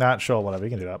finishing that. Sure, whatever.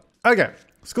 You can do that. Okay.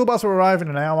 School bus will arrive in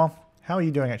an hour. How are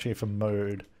you doing actually for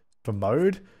mode? For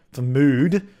mode? For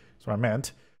mood? That's what I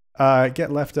meant.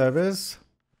 Get leftovers.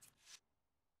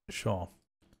 Sure.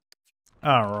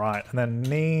 Alright, and then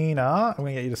Nina, I'm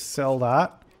gonna get you to sell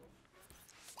that.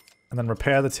 And then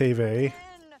repair the TV.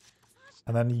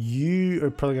 And then you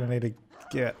are probably gonna need to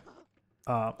get...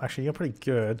 actually, you're pretty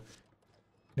good.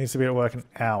 Needs to be at work an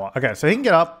hour. Okay, so he can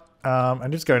get up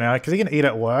and just go now, because he can eat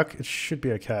at work. It should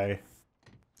be okay.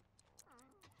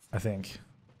 I think.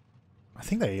 I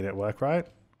think they eat at work, right?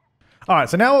 Alright,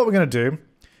 so now what we're gonna do,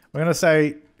 we're gonna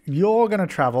say, you're gonna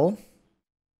travel.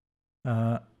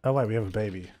 Oh wait, we have a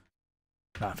baby.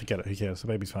 Nah, forget it. Who cares? The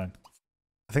baby's fine.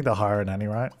 I think they'll hire a nanny,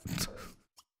 right?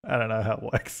 I don't know how it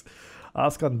works.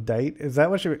 Ask on date. Is that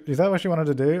what she wanted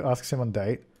to do? Ask him on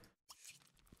date.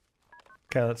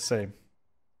 Okay, let's see.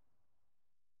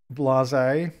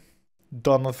 Blase.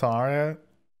 Don Lothario.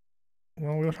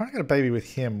 Well, we were trying to get a baby with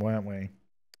him, weren't we?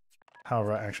 How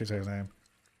do I actually say his name?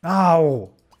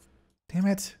 Oh! Damn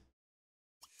it.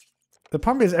 The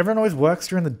problem is everyone always works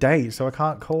during the day, so I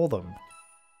can't call them.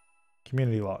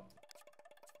 Community lot.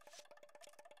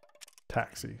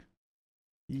 Taxi.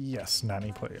 Yes,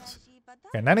 nanny, please.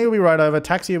 Okay, nanny will be right over.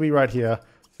 Taxi will be right here.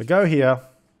 So go here.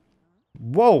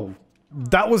 Whoa!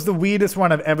 That was the weirdest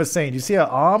one I've ever seen. Do you see her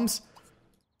arms?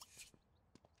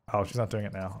 Oh, she's not doing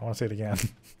it now. I want to see it again.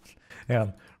 Hang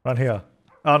on. Run here.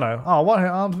 Oh, no. Oh, what? Her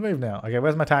arms move now. Okay,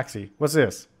 where's my taxi? What's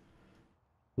this?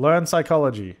 Learn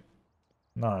psychology.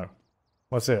 No.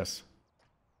 What's this?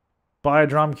 Buy a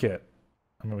drum kit.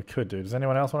 I mean, we could do. Does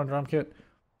anyone else want a drum kit?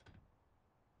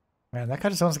 Man, that guy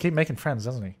just wants to keep making friends,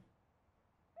 doesn't he?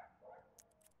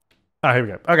 Oh, here we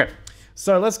go. Okay.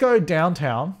 So let's go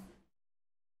downtown.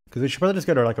 Because we should probably just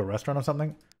go to like a restaurant or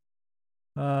something.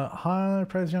 High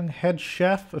praise young head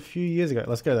chef a few years ago.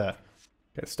 Let's go there.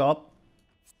 Okay, stop.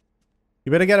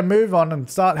 You better get a move on and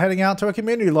start heading out to a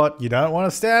community lot. You don't want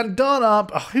to stand Don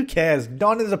up. Oh, who cares?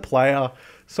 Don is a player.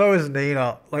 So is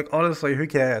Nina. Like, honestly, who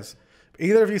cares?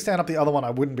 Either of you stand up the other one, I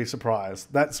wouldn't be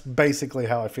surprised. That's basically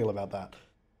how I feel about that.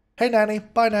 Hey, nanny.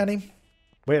 Bye, nanny.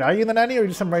 Wait, are you the nanny or are you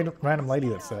just some random lady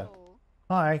that's there?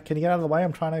 Hi, can you get out of the way?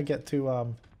 I'm trying to get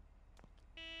to,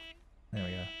 There we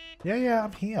go. Yeah,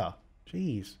 I'm here.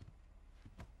 Jeez.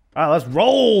 Alright, let's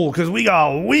roll, because we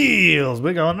got wheels.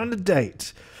 We're going on a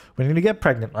date. We need to get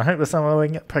pregnant. I hope there's someone we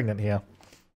can get pregnant here.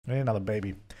 We need another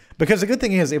baby. Because the good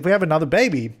thing is, if we have another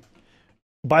baby,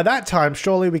 by that time,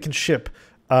 surely we can ship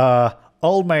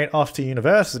old mate off to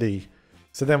university.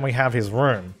 So then we have his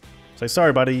room. So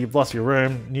sorry, buddy, you've lost your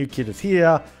room. New kid is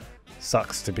here.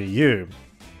 Sucks to be you.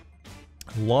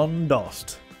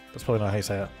 Londost. That's probably not how you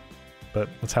say it. But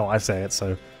that's how I say it,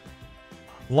 so...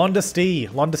 Londesty.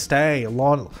 Londesty.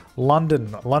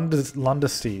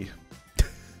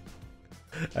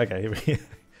 Okay, here we go.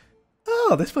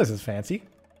 Oh, this place is fancy.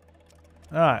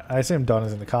 Alright, I assume Don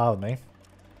is in the car with me.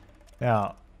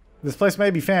 Now, this place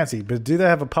may be fancy, but do they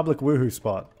have a public woohoo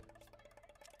spot?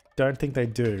 Don't think they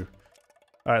do.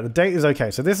 Alright, the date is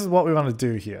okay. So this is what we want to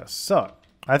do here. So,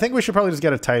 I think we should probably just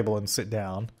get a table and sit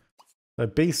down. So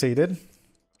be seated.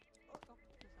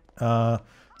 So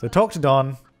talk to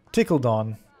Don. Tickle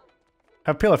Don.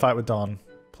 Have pillow fight with Don.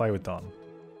 Play with Don.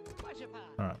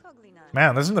 Alright.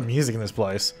 Man, listen to the music in this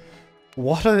place.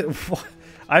 What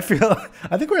I think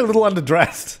we're a little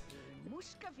underdressed.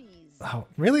 Oh,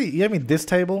 really? You gave me this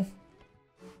table?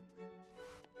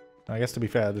 I guess to be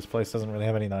fair, this place doesn't really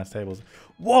have any nice tables.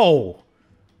 Whoa!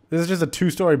 This is just a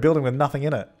 2-story building with nothing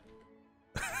in it.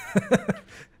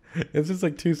 It's just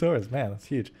like 2 stories. Man, that's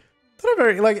huge. It's not a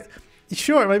very, like...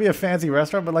 Sure, it may be a fancy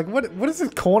restaurant, but like, what is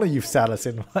this corner you've sat us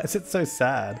in? Why is it so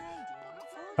sad?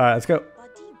 Alright, let's go.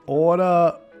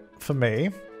 Order for me.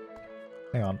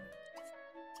 Hang on.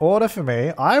 Order for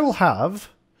me. I will have...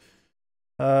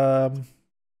 something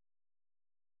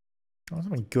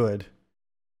good.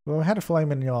 Well, we had a filet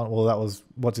mignon. Well, that was...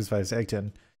 What's his face?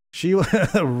 Egton. She...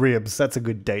 Ribs. That's a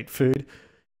good date food.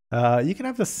 You can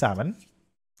have the salmon.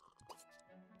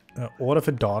 Order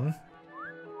for Don.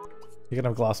 You can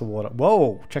have a glass of water.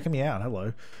 Whoa, checking me out.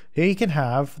 Hello. He can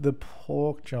have the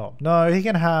pork chop. No, he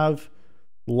can have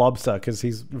lobster because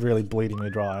he's really bleeding me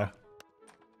dry.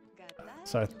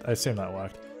 So I assume that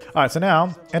worked. Alright, so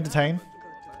now, entertain.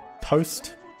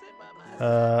 Toast.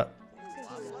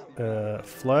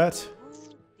 Flirt.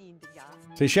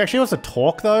 See, she actually wants to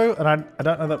talk though, and I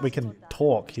don't know that we can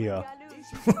talk here.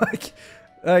 like,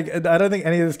 I don't think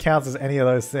any of this counts as any of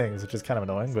those things, which is kind of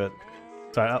annoying, but...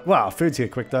 Sorry, wow, food's here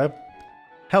quick though.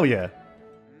 Hell yeah.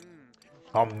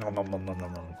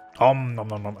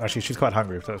 Actually, she's quite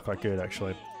hungry, so that's quite good,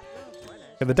 actually.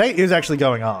 Yeah, the date is actually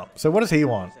going up. So what does he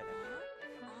want?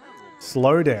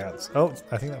 Slow dance. Oh,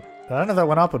 I think that... I don't know if that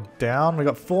went up or down. We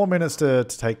got 4 minutes to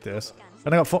take this.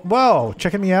 And I got 4. Whoa,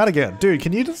 checking me out again. Dude,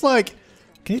 can you just like,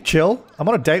 can you chill? I'm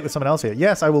on a date with someone else here.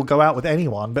 Yes, I will go out with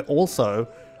anyone, but also,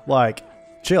 like,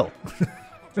 chill.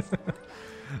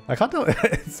 I can't tell.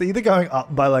 It's either going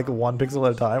up by like 1 pixel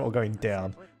at a time or going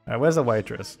down. Alright, where's the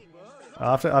waitress?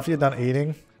 After you're done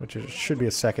eating, which should be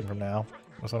a second from now.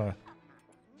 I just want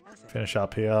to finish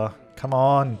up here. Come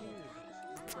on.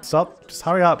 Stop. Just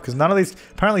hurry up, because none of these...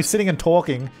 Apparently sitting and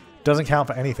talking doesn't count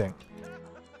for anything.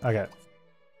 Okay.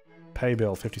 Pay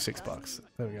bill, 56 bucks.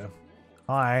 There we go.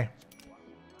 Hi.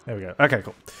 There we go. Okay,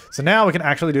 cool. So now we can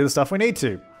actually do the stuff we need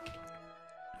to.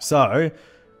 So,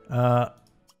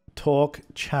 talk,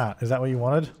 chat. Is that what you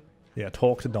wanted? Yeah,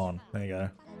 talk to Don. There you go.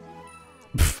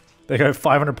 There you go,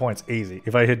 500 points. Easy.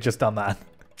 If I had just done that.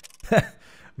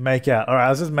 Make out. Alright,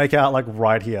 let's just make out like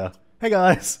right here. Hey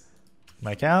guys.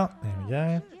 Make out. There we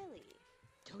go.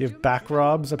 Give back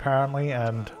rubs apparently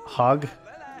and hug.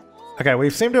 Okay, we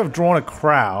seem to have drawn a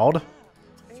crowd.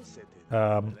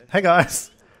 Hey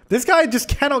guys. This guy just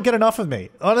cannot get enough of me.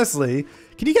 Honestly.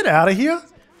 Can you get out of here?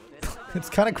 It's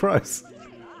kind of gross.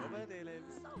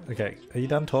 Okay, are you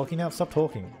done talking now? Stop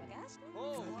talking.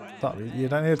 Stop. You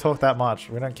don't need to talk that much.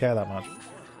 We don't care that much.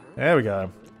 There we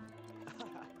go.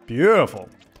 Beautiful.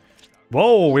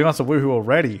 Whoa, we must have woohoo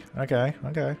already. Okay,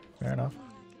 okay. Fair enough.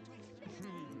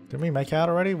 Didn't we make out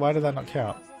already? Why did that not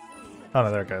count? Oh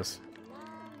no, there it goes.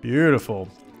 Beautiful.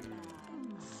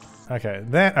 Okay,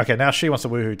 then okay, now she wants a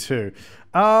woohoo too.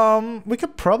 We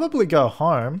could probably go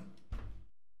home.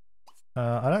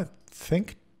 I don't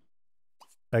think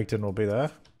Egton will be there.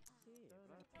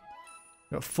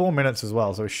 We've got 4 minutes as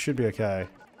well, so we should be okay.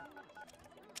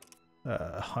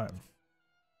 Home.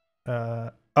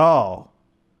 Oh.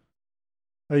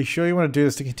 Are you sure you want to do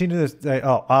this to continue this day?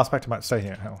 Oh, ask back to my... Stay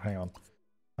here. Hang on.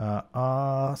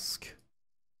 Ask.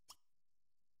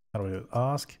 How do we do it?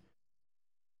 Ask.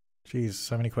 Jeez,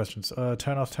 so many questions.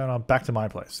 Turn off, turn on. Back to my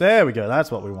place. There we go.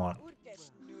 That's what we want.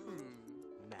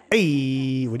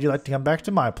 Hey, would you like to come back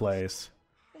to my place?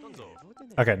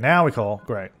 Okay, now we call.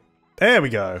 Great. There we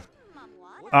go.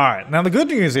 Alright, now the good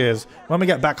news is, when we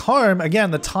get back home,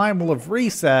 again, the time will have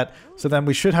reset, so then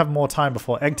we should have more time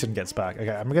before Egton gets back. Okay,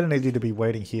 I'm gonna need you to be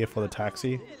waiting here for the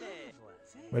taxi.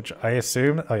 Which I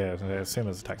assume... Oh yeah, I assume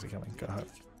there's a taxi coming. Go ahead.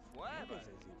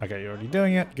 Okay, you're already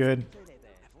doing it. Good.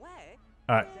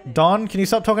 Alright, Don, can you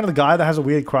stop talking to the guy that has a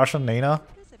weird crush on Nina?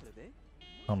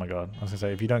 Oh my god, I was gonna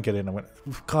say, if you don't get in, I went...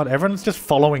 God, everyone's just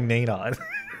following Nina.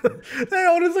 They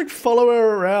all just like follow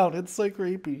her around. It's so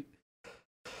creepy.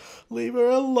 Leave her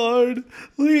alone.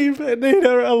 Leave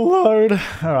Nina alone.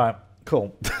 Alright,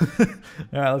 cool.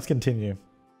 Alright, let's continue.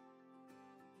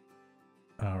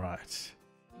 Alright.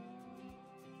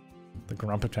 The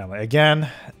Grumpet family. Again,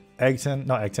 Egton,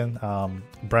 not Egton,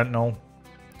 Brentnall.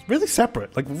 Really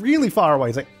separate, like really far away.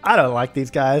 He's like, I don't like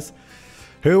these guys.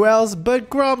 Who else but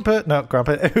Grumpet? No,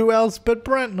 Grumpet. Who else but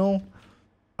Brentnall?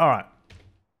 Alright.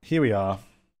 Here we are.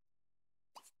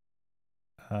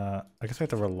 I guess we have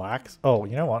to relax. Oh,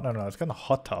 you know what? No, let's go in the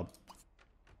hot tub.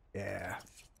 Yeah.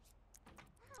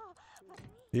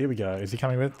 Here we go. Is he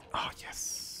coming with? Oh,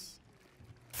 yes.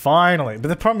 Finally. But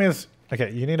the problem is...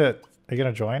 Okay, you need to... Are you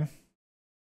going to join?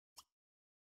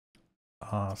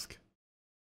 Ask.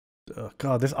 Oh,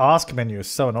 God, this ask menu is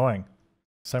so annoying.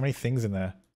 So many things in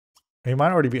there. He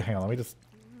might already be... Hang on, let me just...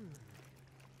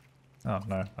 Oh,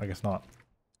 no. I guess not.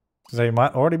 So he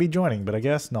might already be joining, but I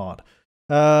guess not.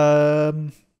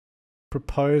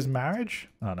 Propose marriage?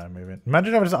 Oh no, move in.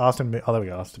 Imagine if I just asked him. Oh, there we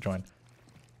go. Asked to join.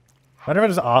 Imagine if I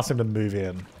just asked him to move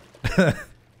in.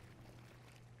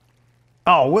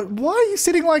 Oh, why are you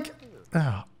sitting like?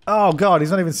 Oh god, he's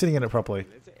not even sitting in it properly.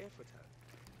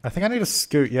 I think I need to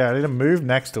scoot. Yeah, I need to move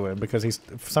next to him because he's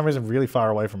for some reason really far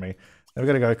away from me. Then we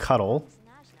gotta go cuddle.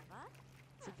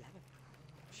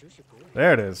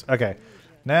 There it is. Okay,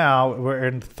 now we're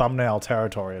in thumbnail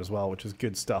territory as well, which is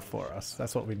good stuff for us.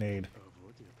 That's what we need.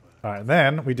 Alright,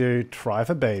 then we do try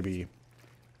for baby.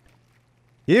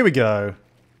 Here we go.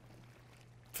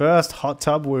 First hot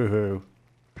tub woohoo.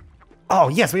 Oh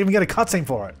yes, we even get a cutscene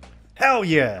for it. Hell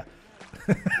yeah!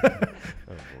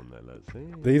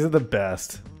 These are the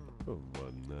best.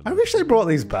 I wish they brought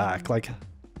these back. Like,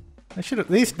 they should have.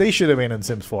 These should have been in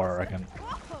Sims 4, I reckon.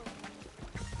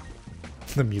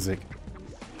 The music.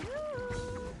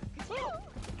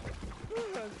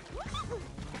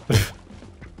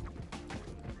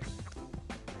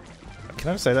 Can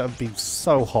I just say that would be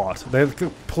so hot? They're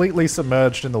completely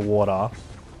submerged in the water.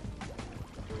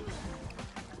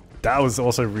 That was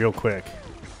also real quick.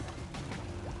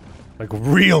 Like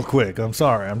real quick. I'm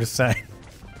sorry. I'm just saying.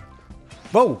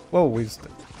 Whoa, whoa.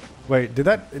 Wait, did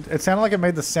that... It sounded like it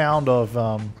made the sound of...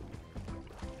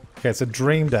 Okay, it's a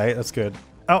dream date. That's good.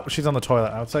 Oh, she's on the toilet.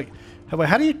 I was like... Wait,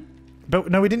 how do you... But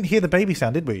no, we didn't hear the baby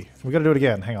sound, did we? We gotta do it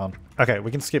again. Hang on. Okay,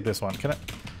 we can skip this one. Can I...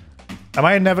 Am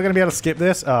I never gonna be able to skip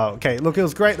this? Oh, okay. Look, it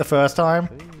was great the first time.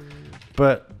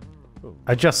 But...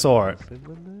 I just saw it.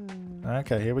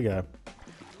 Okay, here we go.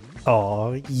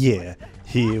 Oh, yeah.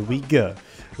 Here we go.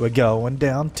 We're going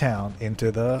downtown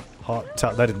into the hot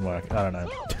tub. That didn't work. I don't know.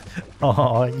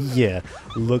 Oh, yeah.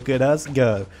 Look at us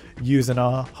go. Using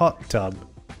our hot tub.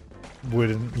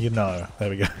 Wouldn't you know? There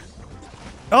we go.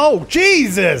 Oh,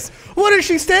 Jesus! What is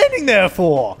she standing there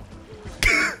for?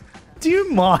 Do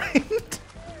you mind?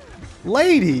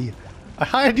 Lady! I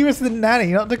hired you as the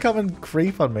nanny, not to come and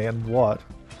creep on me and what?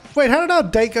 Wait, how did our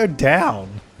date go down?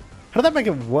 How did that make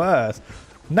it worse?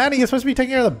 Nanny, you're supposed to be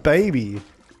taking care of the baby.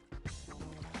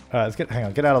 Alright, let's get... Hang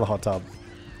on, get out of the hot tub.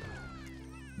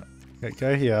 Okay,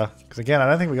 go here. Because again, I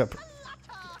don't think we got...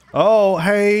 Oh,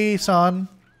 hey, son.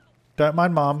 Don't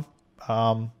mind mom.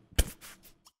 Don't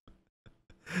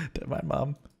mind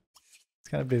mom. It's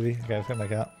kind of busy. Okay, let's go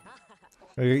make out.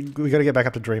 We gotta get back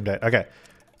up to dream date. Okay.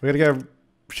 We gotta go...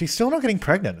 She's still not getting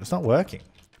pregnant. It's not working.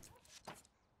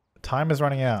 Time is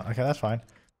running out. Okay, that's fine.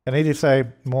 I need to say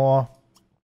more...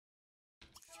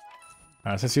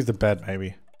 Alright, let's use the bed,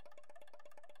 maybe.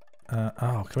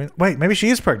 Oh, can we... Wait, maybe she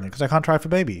is pregnant, because I can't try for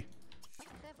baby.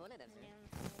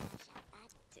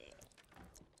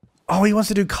 Oh, he wants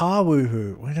to do car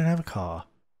woohoo. We don't have a car.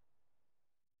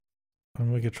 I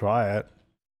mean, we could try it.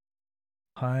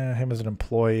 Hire him as an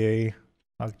employee.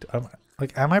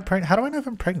 Like, am I pregnant? How do I know if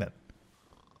I'm pregnant?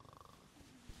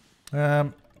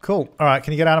 Cool. Alright,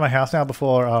 can you get out of my house now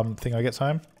before, Thingo gets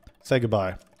home? Say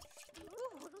goodbye.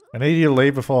 I need you to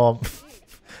leave before...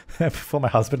 before my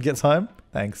husband gets home.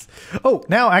 Thanks. Oh,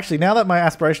 now, actually, now that my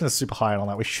aspiration is super high and all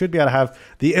that, we should be able to have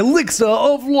the elixir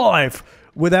of life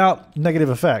without negative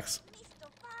effects.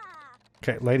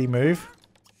 Okay, lady move.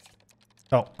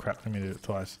 Oh, crap. Let me do it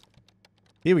twice.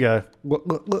 Here we go.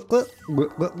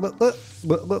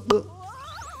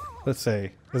 Let's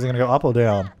see. Is it going to go up or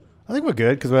down? I think we're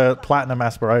good because we're platinum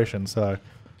aspiration, so...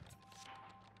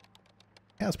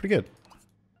 Yeah, it's pretty good.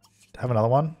 Have another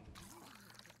one.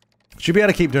 She'll be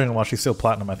able to keep doing it while she's still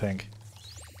platinum, I think.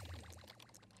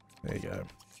 There you go.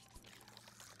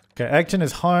 Okay, Egton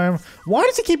is home. Why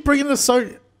does he keep bringing this so...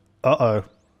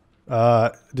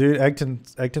 Uh-oh. Dude,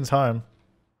 Egton's home.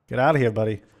 Get out of here,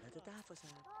 buddy.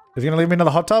 Is he gonna leave me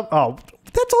another hot tub? Oh,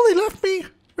 that's all he left me?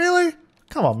 Really?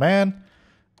 Come on, man.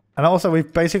 And also,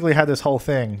 we've basically had this whole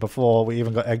thing before we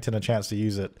even got Egton a chance to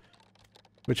use it.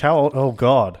 Which, how old? Oh,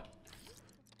 God.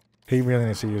 He really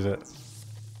needs to use it.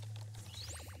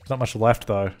 There's not much left,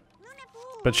 though.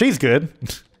 But she's good.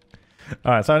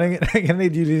 Alright, so I'm gonna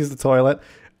need you to use the toilet.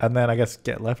 And then, I guess,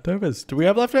 get leftovers. Do we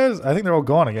have leftovers? I think they're all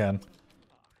gone again.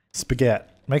 Spaghetti.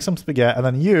 Make some spaghetti. And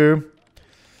then you...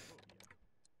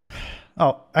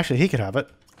 Oh, actually, he could have it.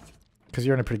 Because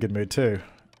you're in a pretty good mood, too.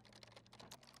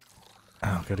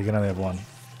 Oh, good. You can only have one.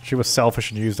 She was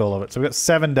selfish and used all of it. So we've got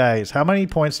 7 days. How many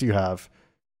points do you have?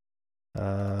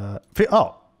 30...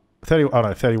 Oh,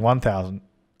 no, 31,000.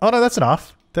 Oh, no, that's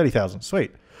enough. 30,000.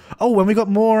 Sweet. Oh, and we got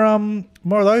more of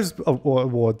those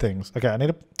award things. Okay, I need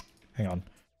to... Hang on.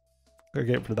 Gotta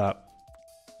get rid of that.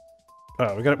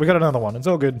 Oh, we got another one. It's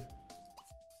all good.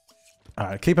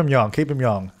 Alright, keep him young. Keep him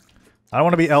young. I don't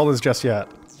want to be elders just yet.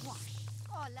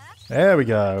 There we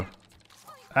go.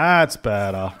 That's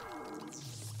better.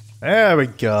 There we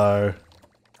go.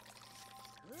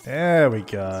 There we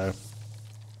go.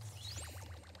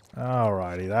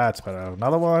 Alrighty, that's better.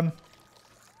 Another one.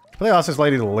 I think I asked this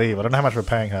lady to leave. I don't know how much we're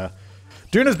paying her.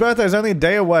 Duna's birthday is only a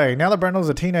day away. Now that Brentnall's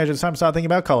a teenager, it's time to start thinking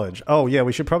about college. Oh, yeah,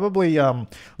 we should probably...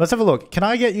 let's have a look. Can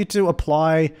I get you to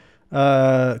apply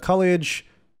college...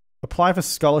 Apply for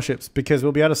scholarships, because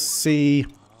we'll be able to see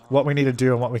what we need to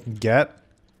do and what we can get.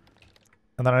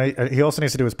 And then he also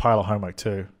needs to do his pile of homework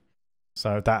too.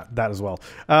 So that as well.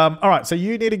 Alright, so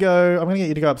you need to go... I'm going to get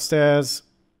you to go upstairs.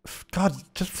 God,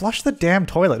 just flush the damn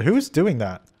toilet. Who is doing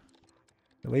that?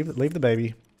 Leave the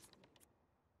baby.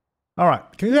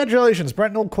 Alright, congratulations,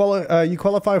 Brentnall. You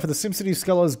qualify for the SimCity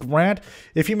Scholars Grant.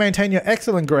 If you maintain your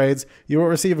excellent grades, you will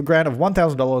receive a grant of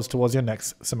 $1,000 towards your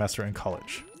next semester in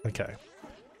college. Okay.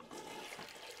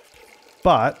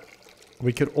 But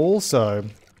we could also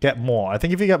get more. I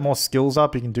think if you get more skills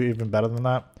up, you can do even better than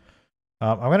that.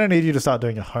 I'm going to need you to start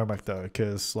doing your homework though,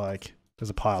 because like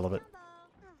there's a pile of it.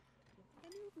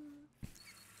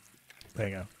 There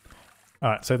you go.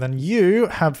 Alright, so then you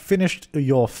have finished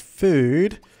your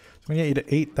food. So I'm going to get you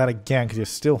to eat that again because you're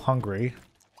still hungry.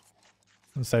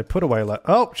 And say put away...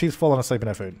 Oh, she's fallen asleep in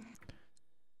her food.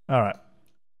 Alright.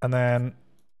 And then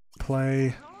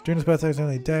play. Duna's birthday is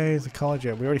only days. The college,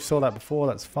 yeah, we already saw that before.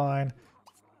 That's fine.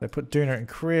 They put Duna in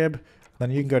crib. Then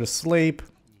you can go to sleep.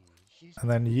 And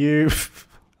then you,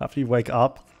 after you wake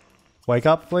up,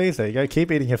 please. There you go.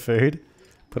 Keep eating your food.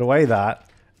 Put away that.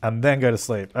 And then go to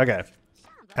sleep. Okay.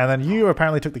 And then you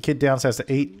apparently took the kid downstairs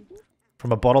to eat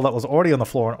from a bottle that was already on the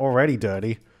floor and already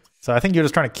dirty. So I think you're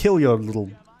just trying to kill your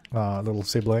little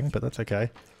sibling, but that's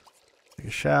okay. Take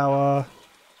a shower.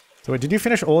 So wait, did you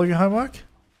finish all of your homework?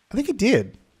 I think you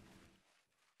did.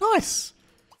 Nice.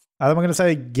 And then we're going to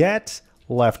say get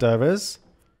leftovers.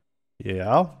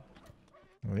 Yeah.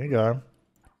 There you go.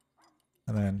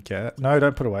 And then get... No,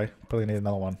 don't put away. Probably need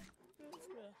another one.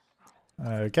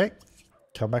 Okay.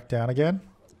 Come back down again.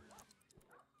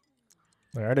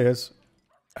 There it is.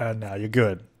 And now you're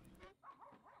good.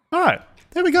 Alright.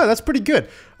 There we go. That's pretty good.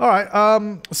 Alright.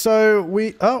 So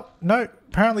we... Oh, no.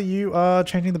 Apparently you are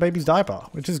changing the baby's diaper.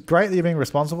 Which is great that you're being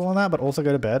responsible on that, but also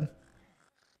go to bed.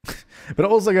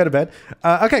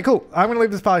 Okay, cool. I'm going to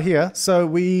leave this part here. So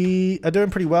we are doing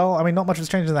pretty well. I mean, not much has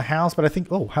changed in the house, but I think...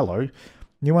 Oh, hello.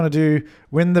 You want to do...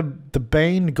 Win the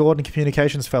Bain Gordon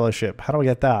Communications Fellowship. How do I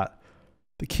get that?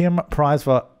 The Kim Prize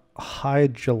for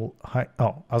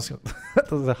oh, I was going to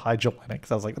say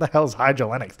hygienics. I was like, what the hell is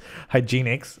hygienics?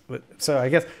 Hygienics. So I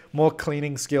guess more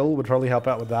cleaning skill would probably help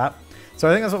out with that. So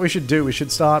I think that's what we should do. We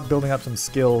should start building up some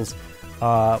skills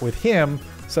with him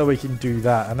so we can do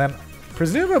that. And then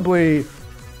presumably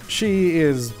she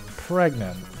is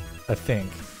pregnant, I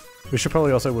think. We should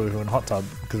probably also move her in hot tub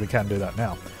because we can do that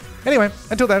now. Anyway,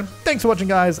 until then, thanks for watching,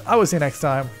 guys. I will see you next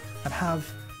time and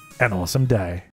have an awesome day.